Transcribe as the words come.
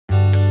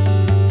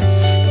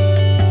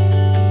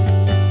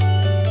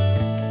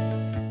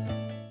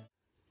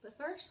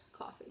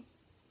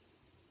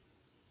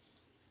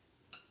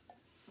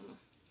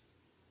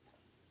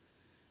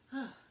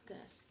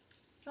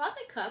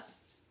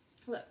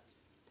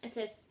It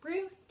says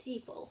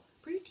beautiful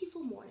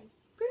morning.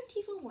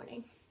 Beautiful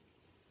morning.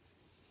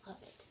 Love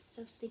it. It's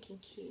so stinking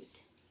cute.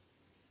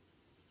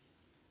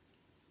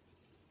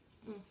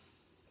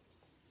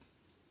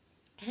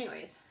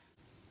 Anyways,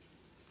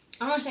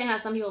 I don't understand how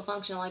some people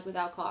function like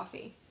without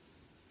coffee.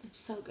 It's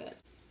so good.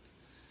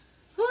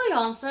 Whew,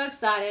 y'all, I'm so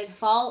excited.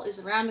 Fall is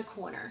around the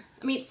corner.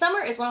 I mean, summer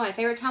is one of my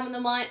favorite time of the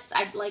months.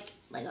 I like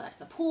going to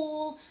the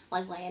pool,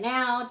 like laying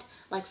out,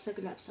 like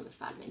soaking up some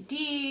vitamin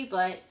D,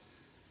 but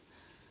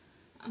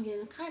I'm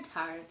getting kind of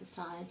tired of the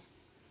sun,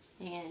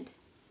 and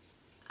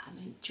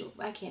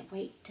I can't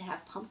wait to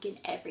have pumpkin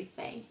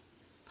everything.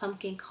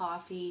 Pumpkin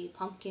coffee,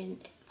 pumpkin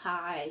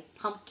pie,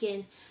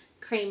 pumpkin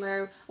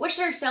creamer, which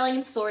they're selling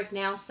in the stores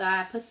now, so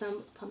I put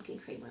some pumpkin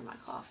creamer in my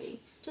coffee.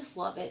 Just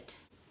love it.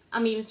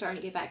 I'm even starting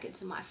to get back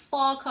into my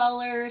fall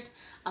colors.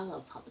 I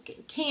love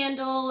pumpkin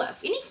candle.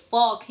 Any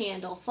fall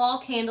candle. Fall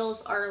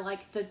candles are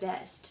like the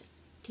best.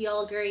 Do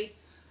y'all agree?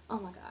 Oh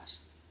my gosh.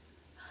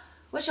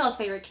 What's y'all's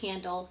favorite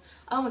candle?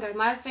 Oh my god,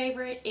 my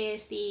favorite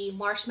is the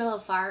Marshmallow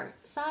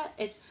Fireside.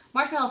 It's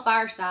Marshmallow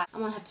Fireside.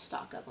 I'm gonna have to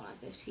stock up on it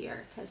this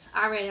year because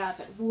I ran out of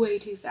it way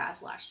too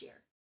fast last year.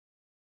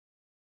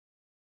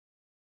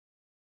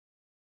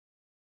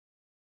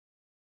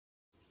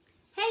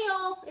 Hey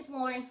y'all, it's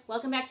Lauren.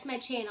 Welcome back to my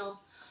channel.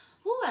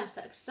 Ooh, I'm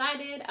so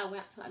excited. I went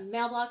out to my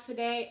mailbox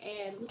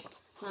today and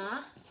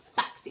my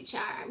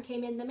Boxycharm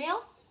came in the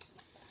mail.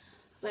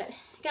 But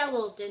it got a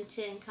little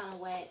dented and kind of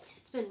wet.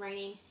 It's been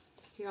raining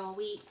here all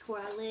week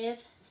where I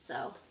live.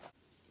 So,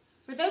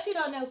 for those who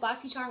don't know,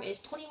 Boxycharm is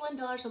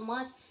 $21 a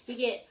month. You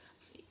get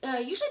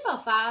usually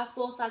about 5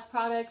 full-size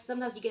products.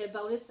 Sometimes you get a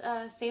bonus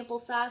sample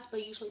size,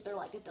 but usually they're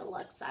like a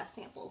deluxe size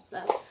sample. So,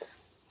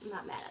 I'm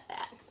not mad at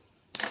that.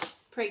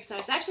 Pretty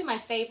excited. It's actually my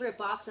favorite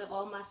box of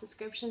all my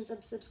subscriptions.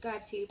 I'm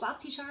subscribed to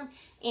Boxycharm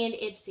and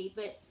Ipsy,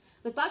 but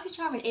with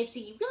Boxycharm and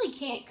Ipsy, you really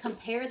can't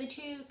compare the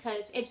two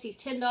because Ipsy's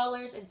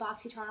 $10 and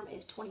Boxycharm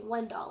is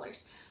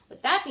 $21.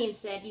 With that being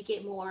said, you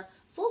get more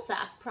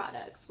full-size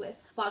products with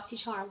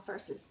Boxycharm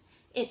versus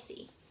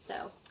Ipsy. So,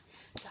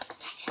 I'm so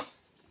excited.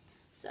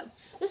 So,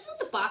 this is what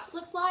the box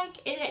looks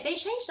like. They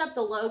changed up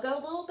the logo a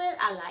little bit.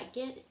 I like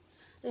it.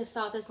 I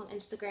saw this on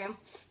Instagram.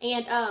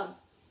 And,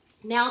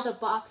 now the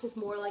box is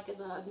more like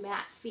of a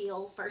matte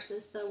feel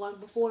versus the one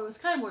before. It was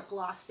kind of more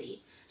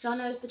glossy. Did y'all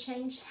notice the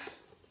change?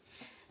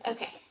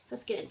 Okay,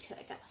 let's get into it.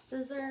 I got my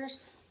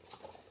scissors.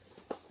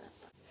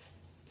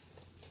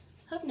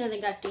 Hope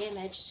nothing got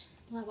damaged.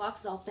 My box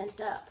is all bent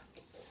up.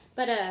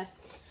 But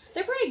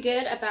they're pretty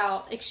good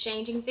about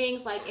exchanging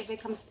things, like if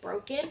it comes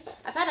broken.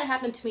 I've had it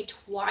happen to me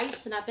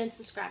twice, and I've been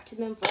subscribed to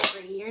them for over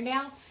a year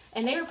now.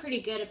 And they were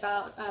pretty good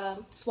about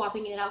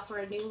swapping it out for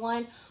a new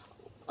one.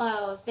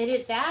 They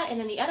did that, and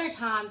then the other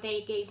time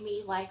they gave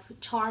me like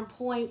charm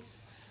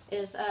points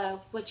is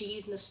what you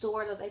use in the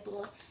store, and I was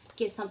able to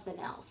get something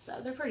else. So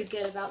they're pretty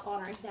good about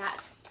honoring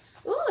that.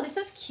 Ooh, this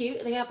is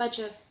cute. They got a bunch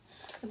of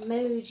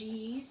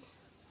emojis.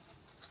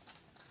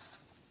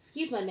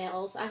 Excuse my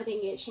nails. I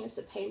didn't get a chance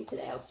to paint them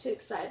today. I was too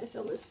excited to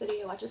film this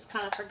video. I just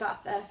kind of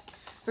forgot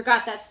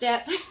that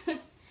step.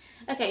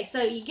 Okay,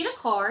 so you get a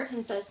card and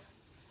it says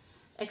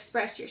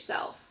express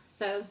yourself.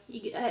 So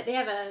they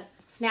have a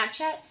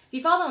Snapchat. If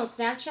you follow them on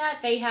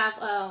Snapchat, they have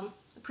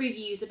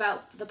previews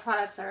about the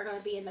products that are going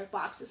to be in their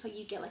boxes, so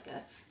you get like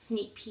a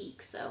sneak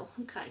peek. So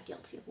I'm kind of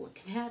guilty of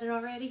looking at it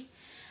already.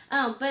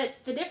 But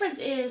the difference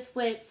is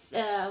with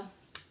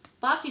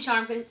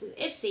Boxycharm versus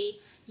Ipsy,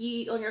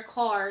 on your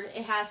card,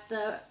 it has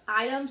the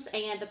items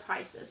and the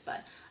prices.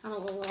 But I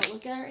don't really want to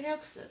look at it right now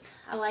because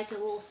I like a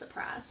little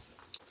surprise.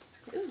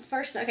 Ooh,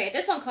 first, okay,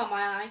 this one caught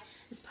my eye.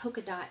 It's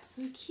polka dots.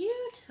 Isn't it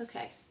cute?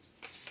 Okay.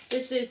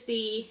 This is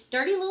the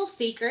Dirty Little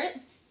Secret.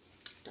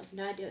 Don't have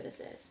no idea what this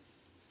is.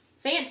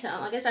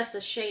 Phantom. I guess that's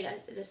the shade.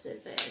 This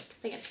is a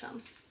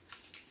Phantom.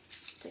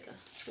 Let's take a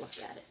look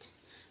at it.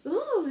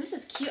 Ooh, this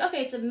is cute.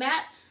 Okay, it's a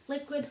matte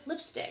liquid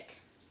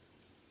lipstick.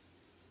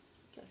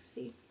 Okay,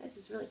 see, this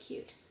is really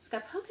cute. It's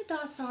got polka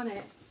dots on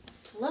it.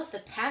 I love the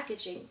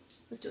packaging.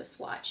 Let's do a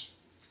swatch.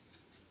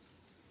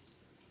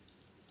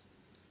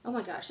 Oh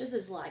my gosh, this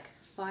is like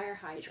fire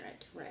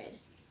hydrant red.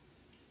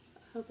 I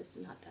hope it's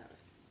not that red.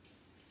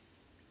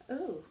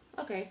 Oh,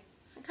 okay.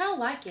 I kind of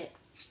like it.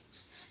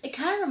 It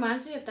kind of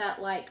reminds me of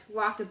that, like,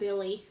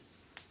 rockabilly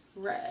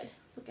red.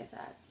 Look at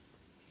that.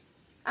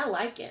 I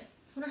like it.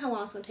 I wonder how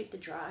long it's going to take to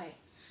dry.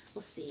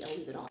 We'll see. I'll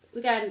leave it on.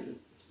 We got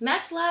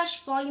Max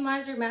Lash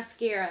Volumizer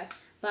Mascara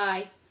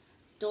by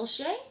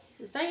Dulce.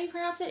 Is that how you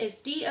pronounce it? It's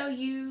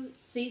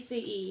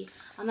D-O-U-C-C-E.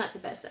 I'm not the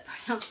best at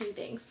pronouncing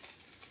things.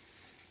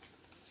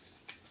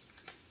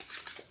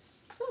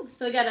 Ooh,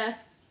 so we got a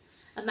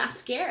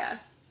mascara.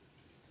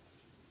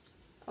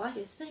 I like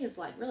it. This thing is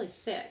like really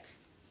thick.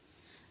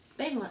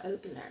 I don't want to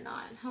open it or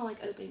not. I don't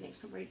like opening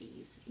things I'm ready to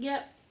use.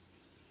 Yep.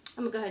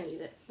 I'm going to go ahead and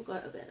use it. We'll go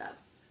ahead and open it up.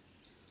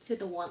 See what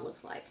the one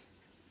looks like.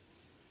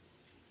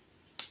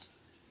 Oh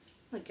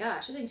my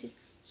gosh, I think it's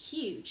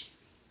huge.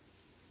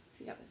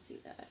 See if y'all can see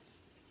that.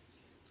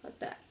 Like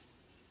that.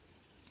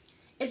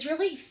 It's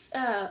really,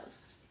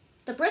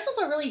 the The bristles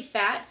are really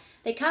fat.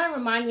 They kind of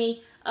remind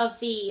me of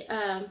the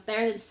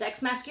Better Than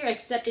Sex mascara,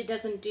 except it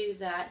doesn't do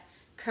that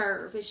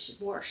curve. It's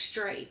more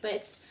straight, but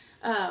it's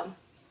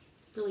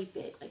really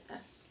big like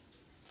that.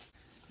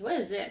 What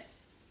is this?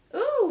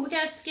 Ooh, we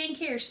got a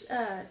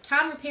skincare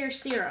time repair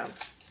serum.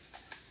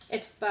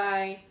 It's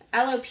by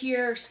Aloe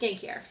Pure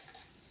Skincare.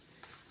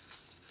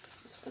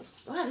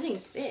 Wow, that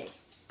thing's big.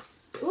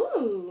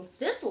 Ooh,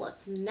 this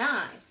looks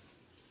nice.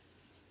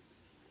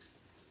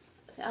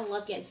 I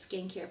love getting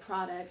skincare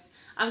products.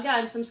 I've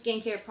gotten some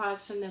skincare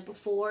products from them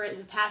before in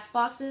the past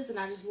boxes, and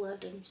I just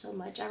loved them so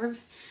much. I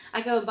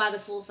go and buy the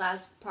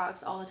full-size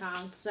products all the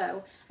time.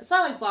 So it's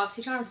not like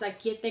Boxycharm because I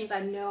get things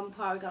I know I'm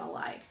probably going to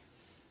like.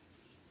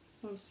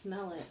 I want to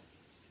smell it.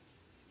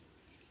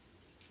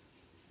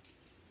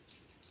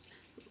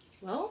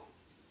 Well,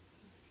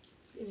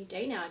 any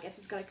day now I guess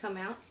it's going to come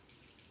out.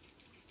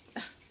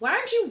 Why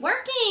aren't you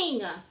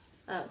working?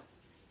 Oh.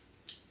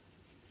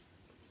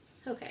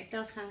 Okay, that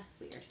was kind of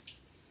weird.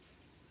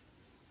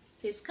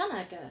 See, it's kind of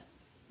like a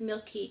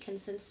milky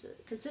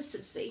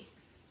consistency.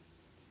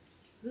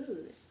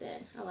 Ooh, it's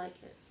thin. I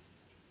like it.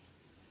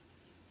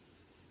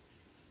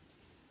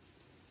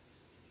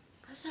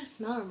 What does that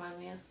smell remind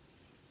me of?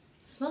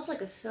 It smells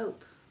like a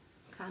soap,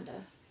 kind of.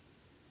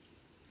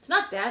 It's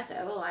not bad, though.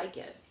 I like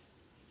it.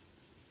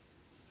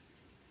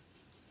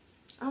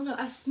 I don't know.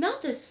 I've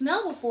smelled this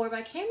smell before, but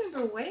I can't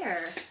remember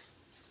where.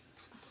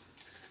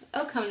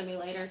 It'll come to me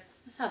later.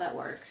 That's how that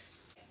works.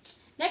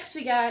 Next,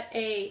 we got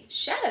a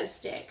shadow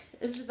stick.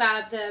 This is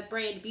by the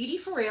brand Beauty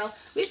For Real.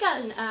 We've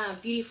gotten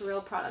Beauty For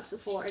Real products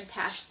before in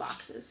past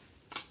boxes.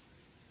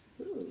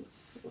 Ooh,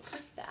 it looks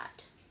like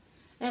that.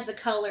 It has a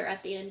color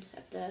at the end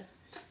of the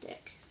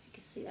stick. You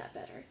can see that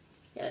better.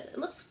 Yeah, it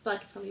looks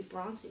like it's going to be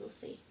bronzy. We'll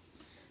see.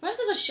 What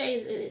is what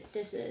shade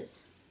this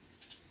is?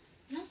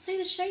 I don't see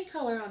the shade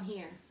color on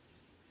here.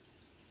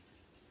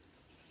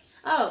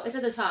 Oh, it's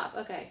at the top.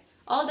 Okay.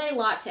 All Day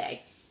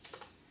Latte.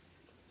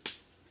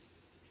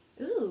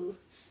 Ooh.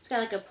 It's got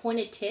like a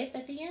pointed tip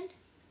at the end.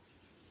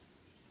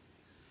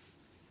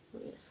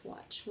 We'll do a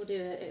swatch. We'll do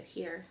it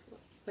here.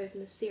 Away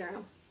from the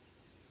serum.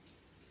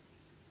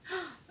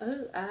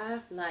 Oh, I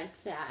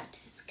like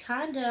that. It's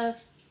kind of...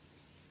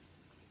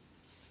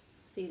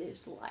 See,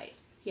 there's the light.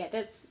 Yeah,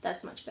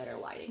 that's much better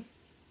lighting.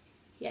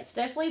 Yeah, it's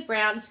definitely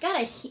brown. It's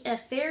got a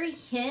fairy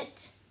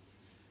hint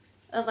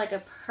of like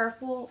a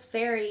purple,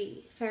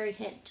 fairy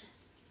hint.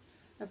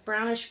 A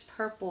brownish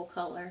purple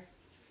color.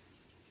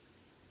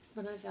 I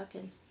don't know if y'all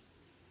can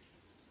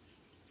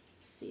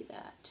see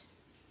that.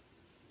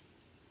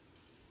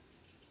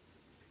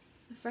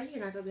 I'm afraid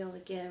you're not going to be able to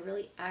get a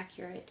really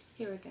accurate.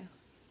 Here we go.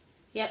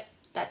 Yep,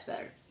 that's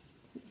better.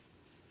 And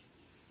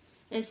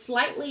it's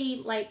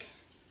slightly like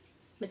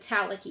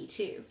metallic-y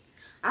too.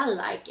 I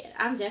like it.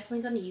 I'm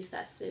definitely going to use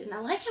that soon. And I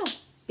like how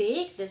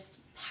big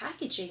this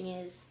packaging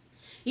is.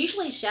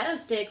 Usually shadow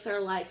sticks are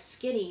like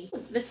skinny.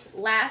 This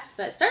last,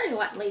 but starting to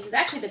least, is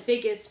actually the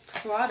biggest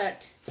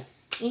product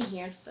in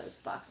here. Let's throw this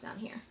box down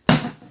here.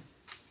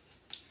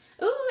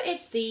 Ooh,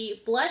 it's the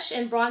Blush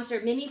and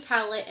Bronzer Mini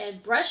Palette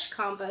and Brush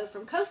Combo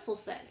from Coastal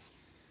Scents.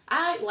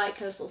 I like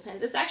Coastal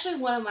Scents. It's actually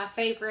one of my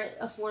favorite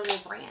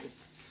affordable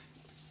brands.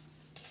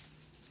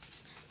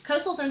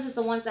 Coastal Scents is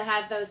the ones that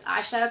have those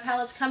eyeshadow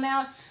palettes come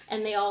out,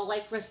 and they all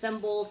like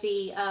resemble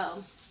the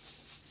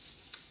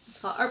what's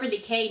called Urban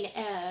Decay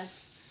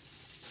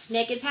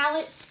Naked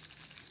palettes.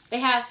 They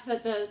have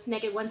the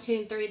Naked 1, 2,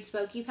 and 3 and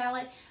Smoky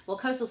palette. Well,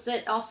 Coastal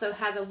Scent also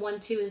has a 1,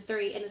 2, and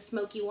 3 and a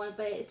Smoky one,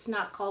 but it's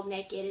not called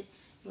Naked.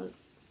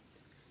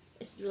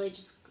 It's really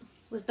just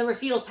with the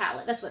Reveal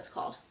palette. That's what it's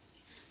called.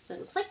 So it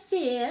looks like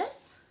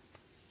this.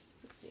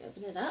 Let's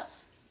open it up.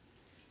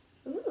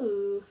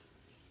 Ooh.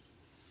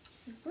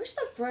 Where's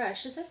the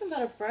brush? It says something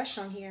about a brush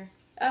on here.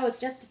 Oh,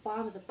 it's at the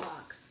bottom of the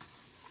box.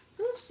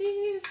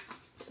 Oopsies.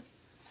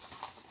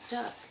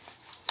 Stuck.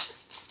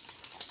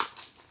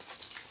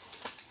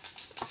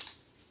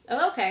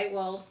 Oh, okay,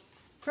 well,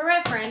 for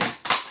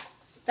reference,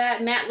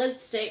 that matte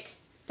lipstick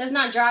does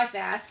not dry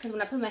fast because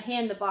when I put my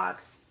hand in the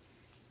box,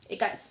 it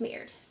got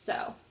smeared.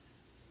 So,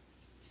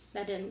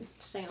 that didn't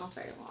stay on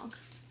very long.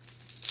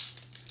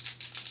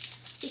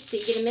 So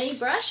you get a mini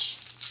brush.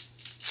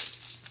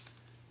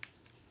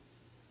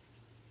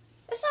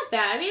 It's not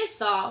bad. I mean, it's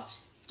soft.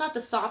 It's not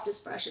the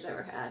softest brush I've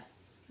ever had.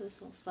 There's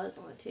a little fuzz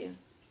on it, too.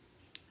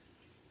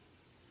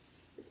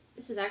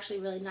 This is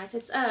actually really nice.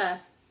 It's, kind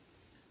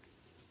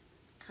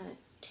of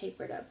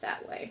tapered up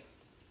that way.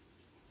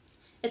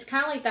 It's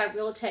kind of like that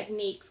Real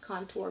Techniques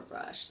contour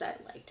brush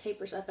that like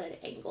tapers up at an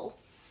angle.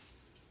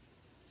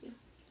 Do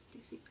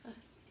you see that?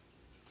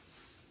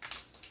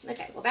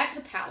 Okay, well, back to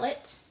the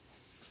palette.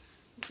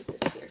 I'll put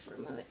this here for a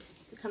moment.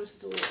 It comes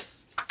with a little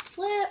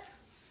slip.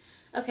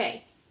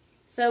 Okay,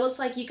 so it looks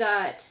like you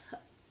got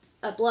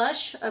a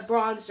blush, a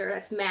bronzer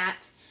that's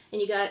matte,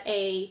 and you got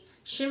a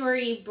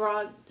shimmery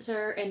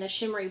bronzer and a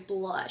shimmery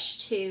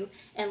blush too,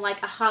 and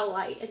like a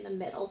highlight in the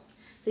middle.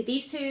 So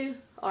these two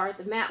are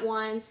the matte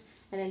ones,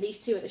 and then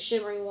these two are the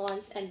shimmery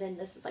ones, and then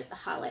this is like the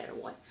highlighter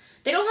one.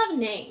 They don't have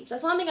names.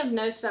 That's one thing I've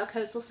noticed about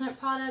Coastal Scent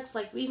products.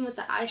 Like even with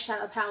the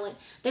eyeshadow palette,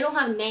 they don't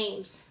have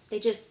names. They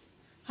just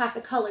have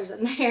the colors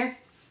in there.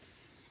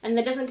 And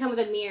that doesn't come with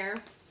a mirror.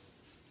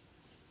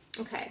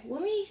 Okay,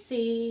 let me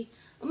see.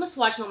 I'm going to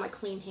swatch on my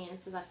clean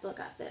hands if I still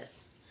got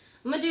this.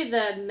 I'm going to do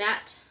the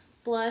matte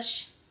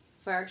blush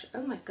first.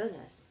 Oh my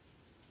goodness.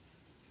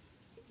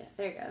 Yeah,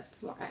 there you go.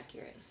 It's more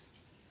accurate.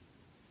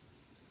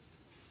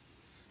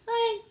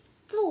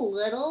 It's a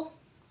little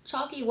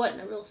chalky.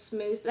 Wasn't a real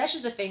smooth. But that's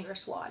just a finger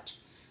swatch.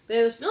 But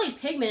it was really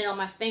pigmented on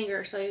my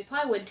finger, so it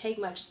probably wouldn't take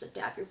much just to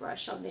dab your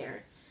brush on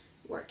there.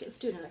 Work it. Let's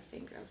do another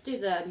finger. Let's do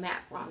the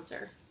matte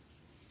bronzer.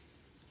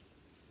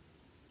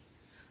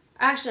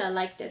 Actually, I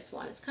like this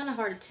one. It's kind of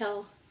hard to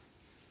tell.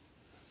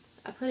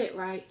 I put it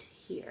right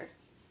here.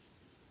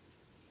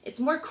 It's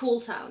more cool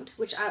toned,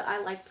 which I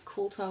like the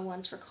cool tone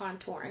ones for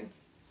contouring.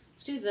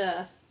 Let's do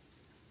the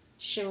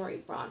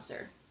shimmery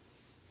bronzer.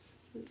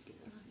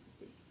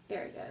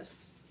 There it goes.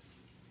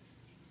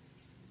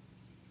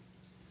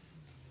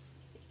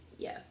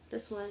 Yeah,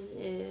 this one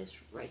is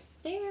right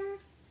there.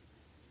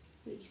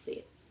 You can see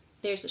it.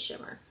 There's the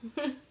shimmer.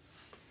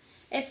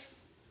 It's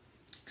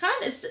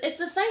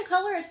the same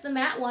color as the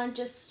matte one,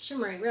 just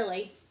shimmery,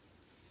 really.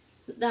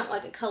 It's not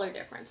like a color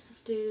difference.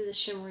 Let's do the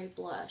shimmery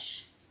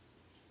blush.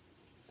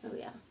 Oh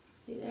yeah,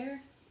 see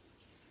there?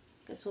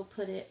 Guess we'll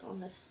put it on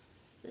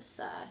this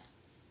side.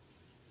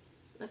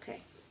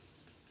 Okay.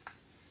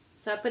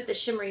 So I put the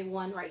shimmery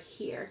one right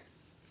here.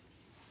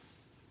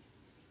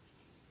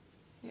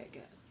 There we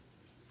go.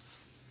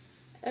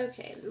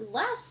 Okay, the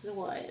last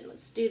one.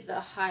 Let's do the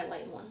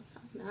highlight one.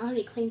 I don't have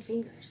any clean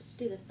fingers. Let's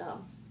do the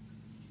thumb.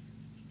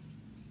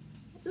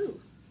 Ooh.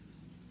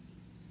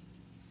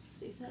 Let's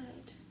do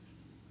that.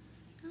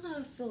 I don't know how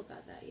I feel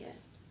about that yet.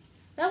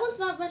 That one's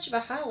not much of a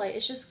highlight.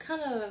 It's just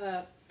kind of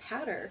a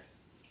powder.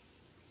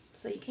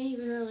 So you can't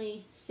even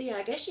really see it.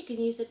 I guess you can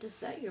use it to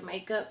set your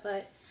makeup,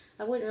 but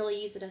I wouldn't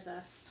really use it as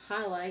a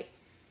highlight.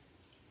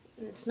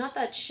 And it's not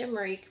that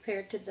shimmery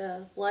compared to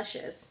the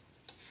blushes.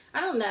 I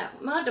don't know.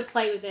 I'm going to have to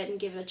play with it and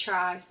give it a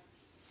try.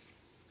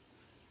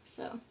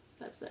 So,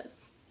 that's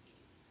this.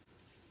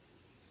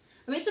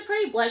 I mean, it's a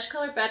pretty blush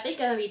color, but I think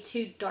it's going to be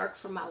too dark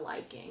for my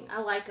liking.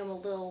 I like them a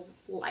little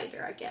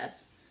lighter, I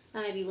guess.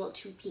 Not maybe a little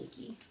too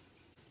pinky.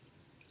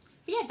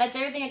 But yeah, that's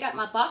everything I got in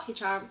my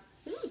Boxycharm.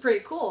 This is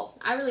pretty cool.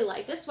 I really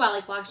like this. Is why I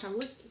like Boxycharm.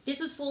 Look,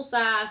 this is full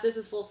size. This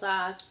is full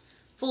size.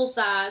 Full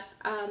size.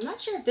 I'm not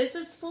sure if this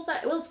is full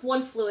size. Well, it's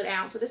 1 fluid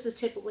ounce, so this is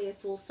typically a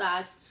full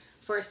size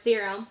for a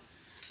serum.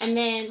 And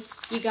then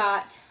you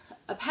got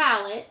a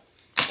palette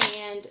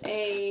and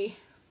a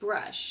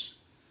brush.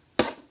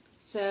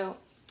 So,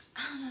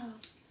 I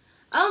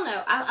don't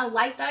know. I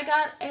like that I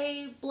got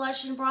a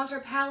blush and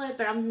bronzer palette,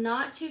 but I'm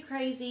not too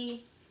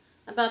crazy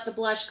about the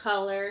blush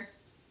color.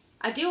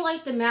 I do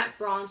like the matte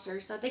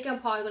bronzer, so I think I'm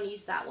probably going to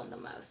use that one the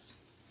most.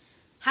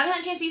 Haven't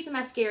had a chance to use the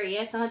mascara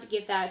yet, so I'll have to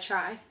give that a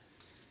try.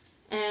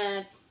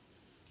 And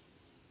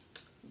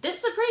this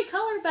is a pretty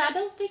color, but I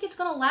don't think it's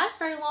going to last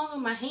very long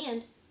on my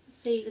hand. Let's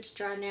see if it's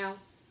dry now.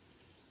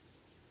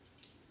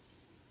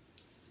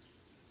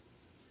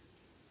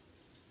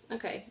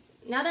 Okay,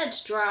 now that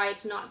it's dry,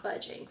 it's not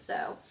budging,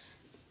 so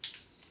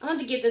I'm going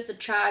to give this a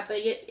try, but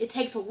it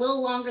takes a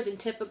little longer than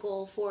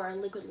typical for a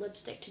liquid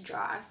lipstick to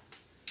dry.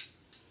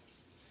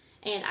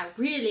 And I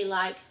really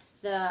like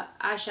the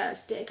eyeshadow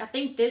stick. I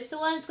think this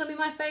one is going to be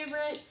my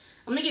favorite.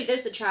 I'm going to give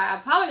this a try.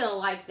 I'm probably going to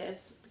like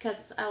this because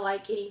I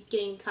like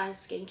getting kind of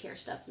skincare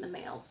stuff in the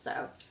mail.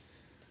 So,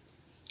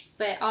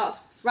 but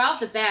right off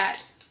the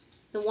bat,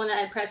 the one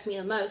that impressed me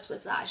the most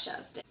was the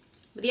eyeshadow stick.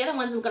 But the other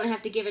ones I'm going to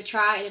have to give a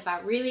try. And if I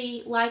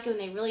really like them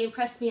and they really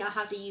impress me, I'll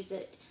have to use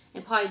it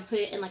and probably put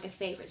it in like a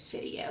favorites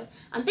video.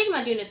 I'm thinking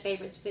about doing a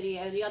favorites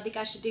video. Do y'all think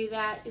I should do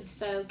that? If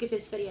so, give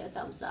this video a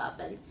thumbs up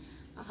and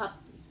I'll have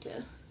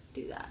to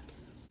do that.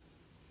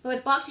 But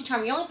with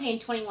Boxycharm, you're only paying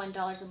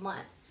 $21 a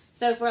month.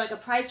 So for like a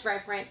price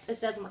reference, it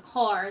says on the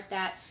card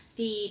that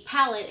the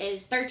palette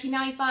is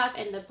 $13.95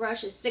 and the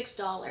brush is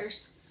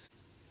 $6.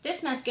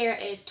 This mascara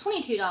is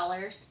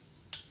 $22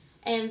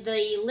 and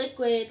the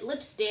liquid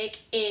lipstick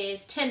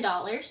is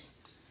 $10.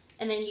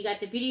 And then you got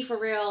the Beauty For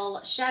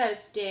Real shadow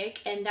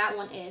stick and that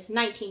one is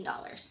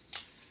 $19.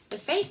 The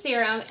face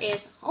serum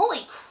is,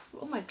 oh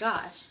my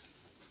gosh.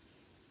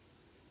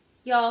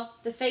 Y'all,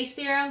 the face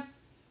serum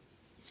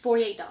is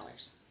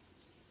 $48.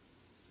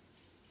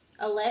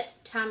 Olette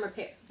Time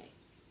Repair.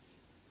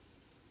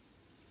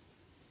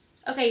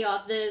 Okay,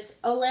 y'all, this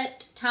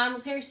Olette Time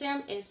Repair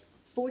Serum is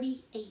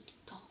 $48.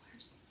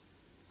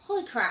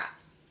 Holy crap.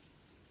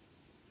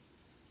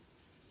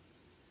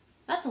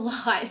 That's a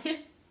lot.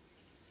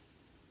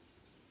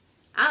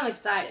 I'm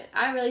excited.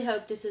 I really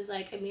hope this is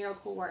like a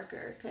miracle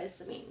worker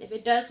because, I mean, if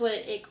it does what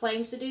it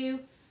claims to do,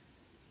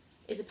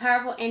 it's a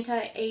powerful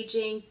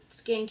anti-aging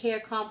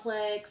skincare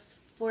complex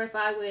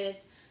fortified with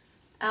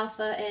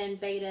alpha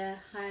and beta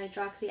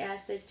hydroxy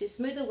acids to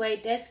smooth away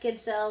dead skin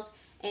cells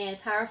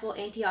and powerful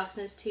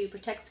antioxidants to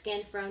protect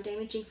skin from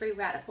damaging free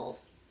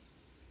radicals.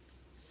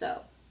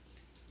 So,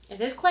 if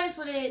this claims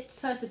what it's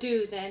supposed to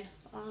do, then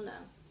I don't know.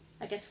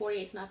 I guess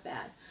 48 is not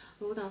bad.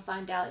 But we're gonna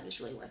find out if it's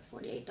really worth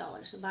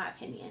 $48, in my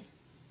opinion.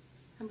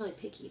 I'm really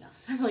picky about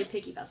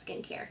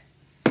skincare.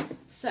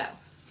 So,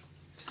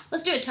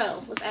 let's do a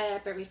total. Let's add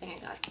up everything I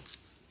got.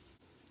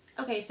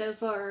 Okay, so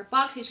for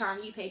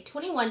Boxycharm, you pay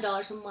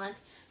 $21 a month.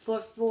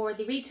 For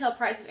the retail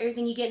price of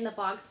everything you get in the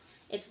box,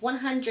 it's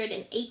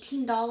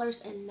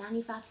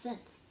 $118.95.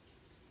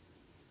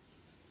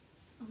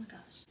 Oh my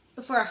gosh.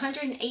 But for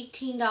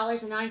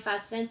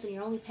 $118.95 and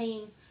you're only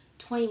paying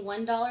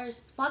 $21,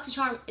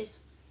 Boxycharm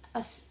is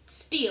a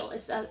steal.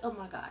 Oh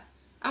my god.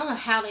 I don't know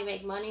how they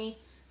make money,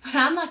 but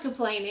I'm not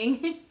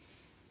complaining.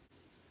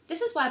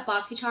 This is why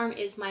Boxycharm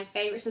is my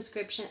favorite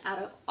subscription out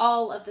of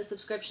all of the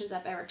subscriptions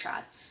I've ever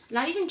tried. And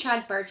I've even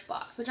tried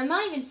Birchbox, which I'm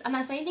not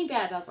saying anything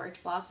bad about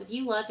Birchbox. If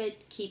you love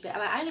it, keep it.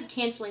 I ended up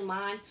canceling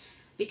mine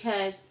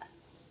because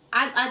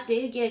I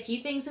did get a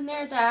few things in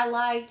there that I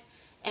liked,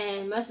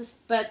 and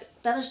but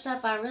the other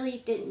stuff I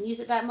really didn't use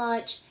it that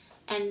much.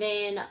 And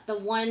then the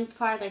one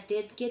product I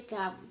did get that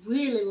I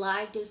really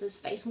liked, it was this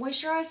face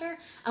moisturizer.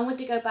 I went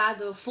to go buy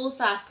the full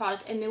size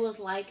product and it was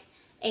like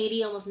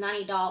 $80, almost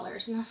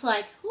 $90, and I was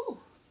like, ooh.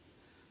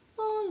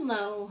 Oh,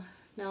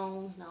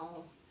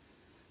 no.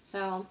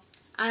 So,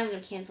 I ended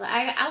up canceling.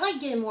 I like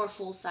getting more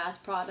full-size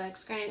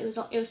products. Granted, it was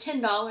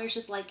 $10,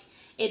 just like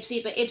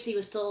Ipsy, but Ipsy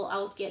was still, I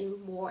was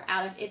getting more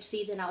out of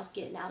Ipsy than I was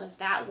getting out of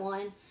that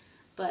one.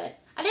 But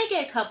I did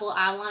get a couple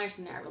eyeliners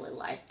in there I really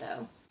liked,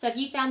 though. So, if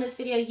you found this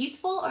video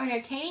useful or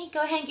entertaining,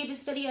 go ahead and give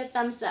this video a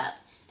thumbs up.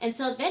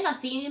 Until then, I'll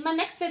see you in my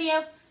next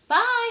video.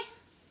 Bye!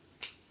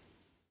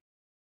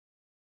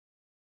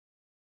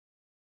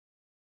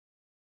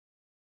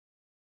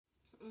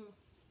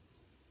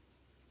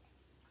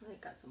 I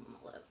got some on my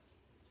lip.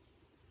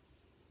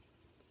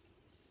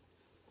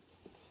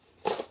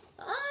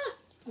 Ah!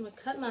 I'm gonna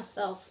cut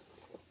myself.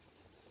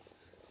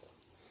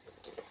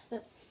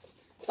 The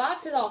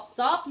box is all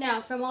soft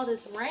now from all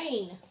this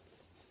rain.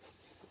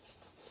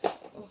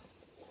 Oh.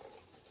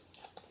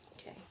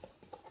 Okay.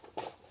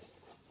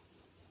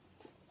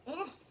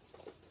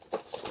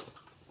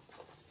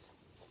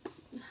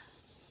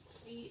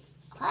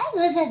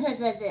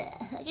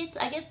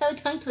 I get so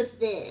tongue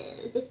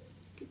twisted.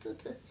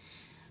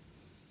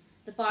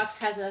 The box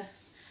comes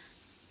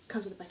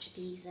with a bunch of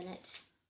these in it.